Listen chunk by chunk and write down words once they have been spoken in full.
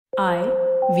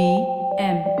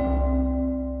IVM.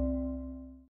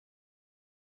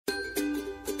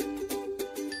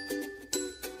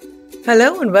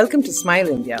 Hello and welcome to Smile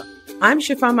India. I'm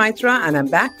Shifa Maitra and I'm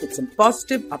back with some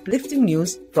positive, uplifting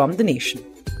news from the nation.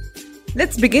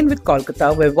 Let's begin with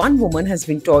Kolkata, where one woman has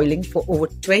been toiling for over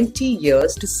 20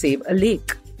 years to save a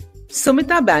lake.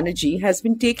 Sumita Banerjee has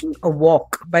been taking a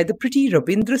walk by the pretty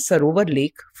Rabindra Sarovar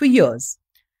lake for years.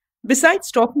 Besides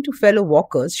talking to fellow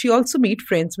walkers, she also made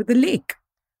friends with the lake,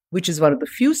 which is one of the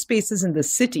few spaces in the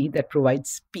city that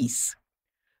provides peace.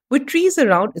 With trees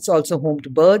around, it's also home to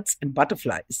birds and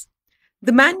butterflies.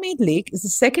 The man-made lake is the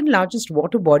second largest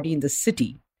water body in the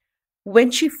city.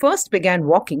 When she first began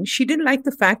walking, she didn't like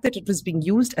the fact that it was being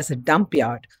used as a dump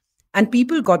yard, and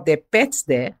people got their pets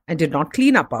there and did not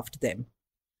clean up after them.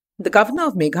 The governor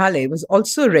of Meghalaya was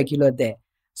also a regular there,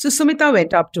 so Sumita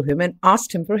went up to him and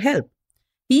asked him for help.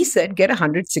 He said, "Get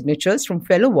 100 signatures from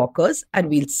fellow walkers and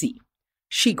we'll see."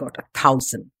 She got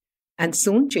 1,000, and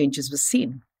soon changes were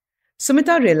seen.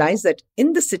 Sumita realized that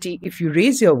in the city, if you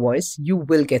raise your voice, you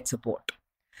will get support.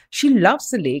 She loves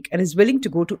the lake and is willing to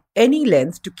go to any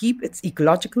length to keep its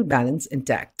ecological balance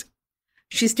intact.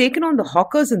 She's taken on the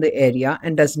hawkers in the area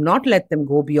and does not let them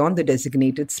go beyond the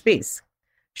designated space.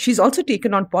 She's also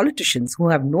taken on politicians who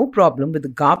have no problem with the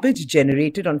garbage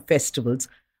generated on festivals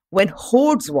when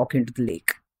hordes walk into the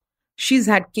lake. She's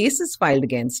had cases filed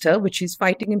against her, which she's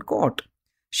fighting in court.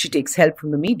 She takes help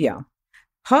from the media.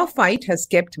 Her fight has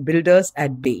kept builders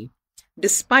at bay.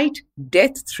 Despite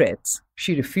death threats,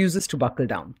 she refuses to buckle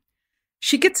down.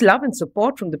 She gets love and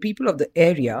support from the people of the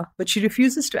area, but she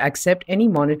refuses to accept any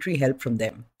monetary help from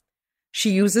them.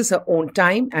 She uses her own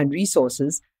time and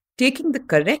resources, taking the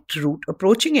correct route,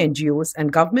 approaching NGOs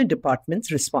and government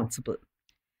departments responsible.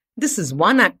 This is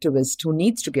one activist who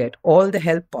needs to get all the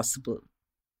help possible.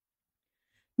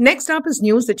 Next up is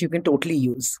news that you can totally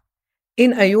use.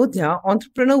 In Ayodhya,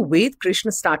 entrepreneur Ved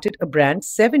Krishna started a brand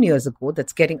 7 years ago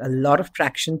that's getting a lot of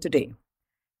traction today.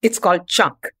 It's called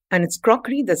Chuck, and it's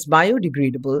crockery that's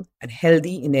biodegradable and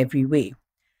healthy in every way.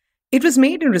 It was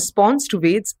made in response to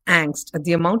Ved's angst at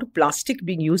the amount of plastic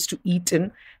being used to eat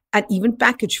in and even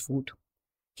package food.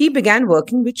 He began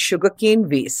working with sugarcane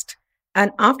waste,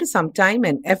 and after some time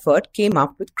and effort came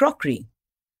up with crockery.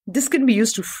 This can be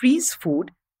used to freeze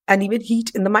food and even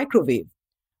heat in the microwave.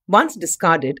 Once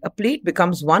discarded, a plate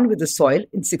becomes one with the soil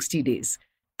in 60 days,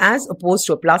 as opposed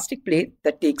to a plastic plate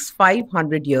that takes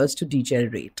 500 years to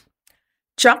degenerate.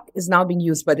 Chuck is now being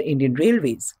used by the Indian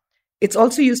Railways. It's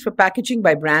also used for packaging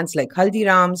by brands like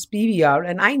Haldiram's, PVR,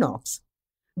 and Inox.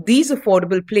 These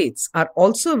affordable plates are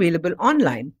also available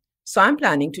online, so I'm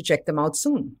planning to check them out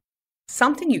soon.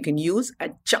 Something you can use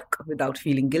and chuck without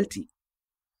feeling guilty.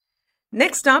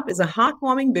 Next up is a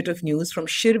heartwarming bit of news from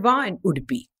Shirva and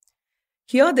Udupi.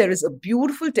 Here there is a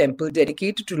beautiful temple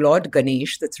dedicated to Lord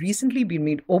Ganesh that's recently been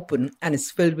made open and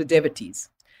is filled with devotees.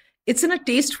 It's in a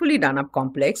tastefully done-up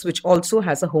complex which also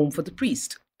has a home for the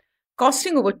priest.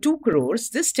 Costing over 2 crores,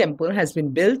 this temple has been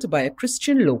built by a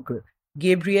Christian local,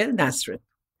 Gabriel Nazareth.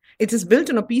 It is built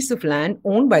on a piece of land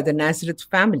owned by the Nazareth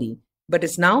family, but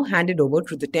is now handed over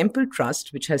to the Temple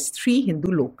Trust, which has 3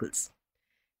 Hindu locals.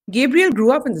 Gabriel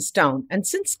grew up in this town, and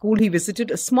since school he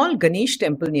visited a small Ganesh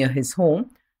temple near his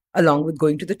home, along with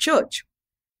going to the church.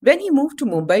 When he moved to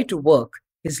Mumbai to work,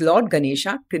 his Lord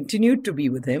Ganesha continued to be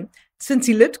with him since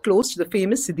he lived close to the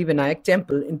famous Siddhivinayak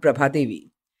temple in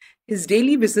Prabhadevi. His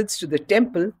daily visits to the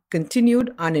temple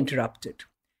continued uninterrupted.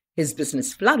 His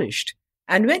business flourished,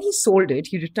 and when he sold it,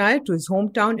 he retired to his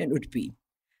hometown in Udupi.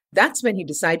 That's when he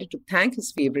decided to thank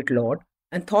his favorite lord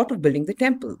and thought of building the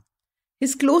temple.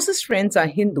 His closest friends are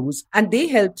Hindus, and they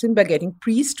helped him by getting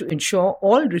priests to ensure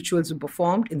all rituals were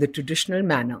performed in the traditional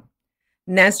manner.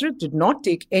 Nazareth did not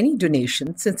take any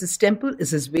donation since his temple is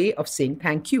his way of saying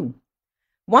thank you.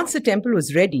 Once the temple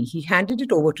was ready, he handed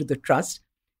it over to the trust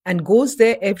and goes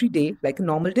there every day like a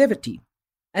normal devotee.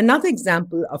 Another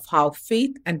example of how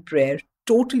faith and prayer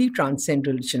totally transcend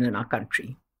religion in our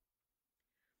country.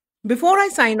 Before I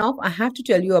sign off, I have to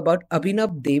tell you about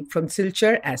Abhinav Dev from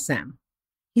Silchar, Assam.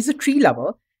 He's a tree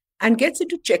lover and gets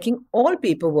into checking all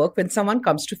paperwork when someone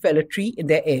comes to fell a tree in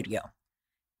their area.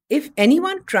 If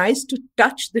anyone tries to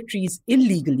touch the trees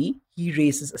illegally, he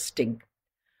raises a stink.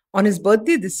 On his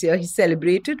birthday this year, he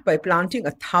celebrated by planting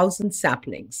 1,000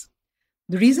 saplings.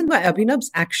 The reason why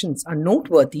Abhinav's actions are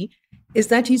noteworthy is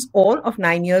that he's all of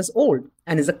 9 years old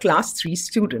and is a class 3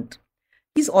 student.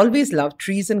 He's always loved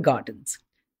trees and gardens.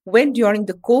 When during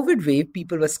the COVID wave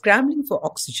people were scrambling for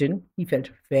oxygen, he felt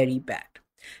very bad.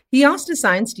 He asked his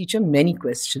science teacher many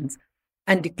questions,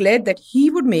 and declared that he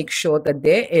would make sure that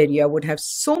their area would have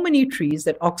so many trees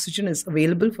that oxygen is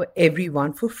available for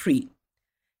everyone for free.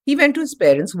 He went to his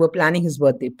parents, who were planning his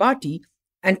birthday party,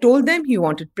 and told them he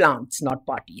wanted plants, not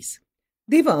parties.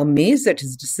 They were amazed at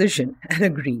his decision and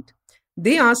agreed.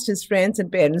 They asked his friends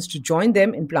and parents to join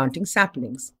them in planting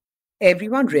saplings.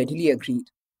 Everyone readily agreed,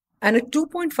 and a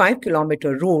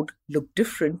 2.5-kilometer road looked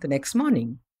different the next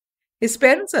morning. His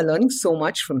parents are learning so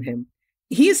much from him.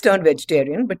 He has turned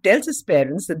vegetarian but tells his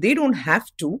parents that they don't have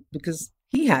to because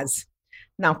he has.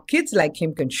 Now, kids like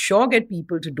him can sure get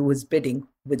people to do his bidding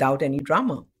without any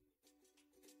drama.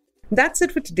 That's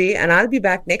it for today, and I'll be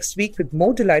back next week with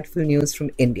more delightful news from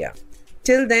India.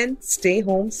 Till then, stay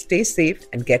home, stay safe,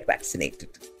 and get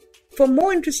vaccinated. For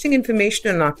more interesting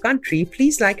information on our country,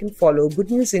 please like and follow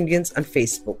Good News Indians on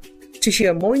Facebook. To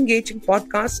hear more engaging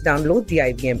podcasts, download the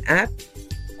IVM app,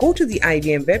 go to the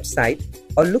IVM website,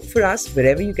 or look for us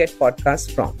wherever you get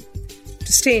podcasts from.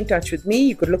 To stay in touch with me,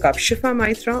 you could look up Shifa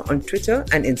Maitra on Twitter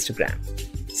and Instagram.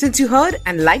 Since you heard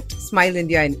and liked Smile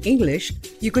India in English,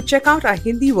 you could check out our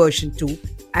Hindi version too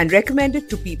and recommend it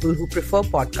to people who prefer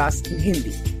podcasts in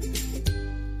Hindi.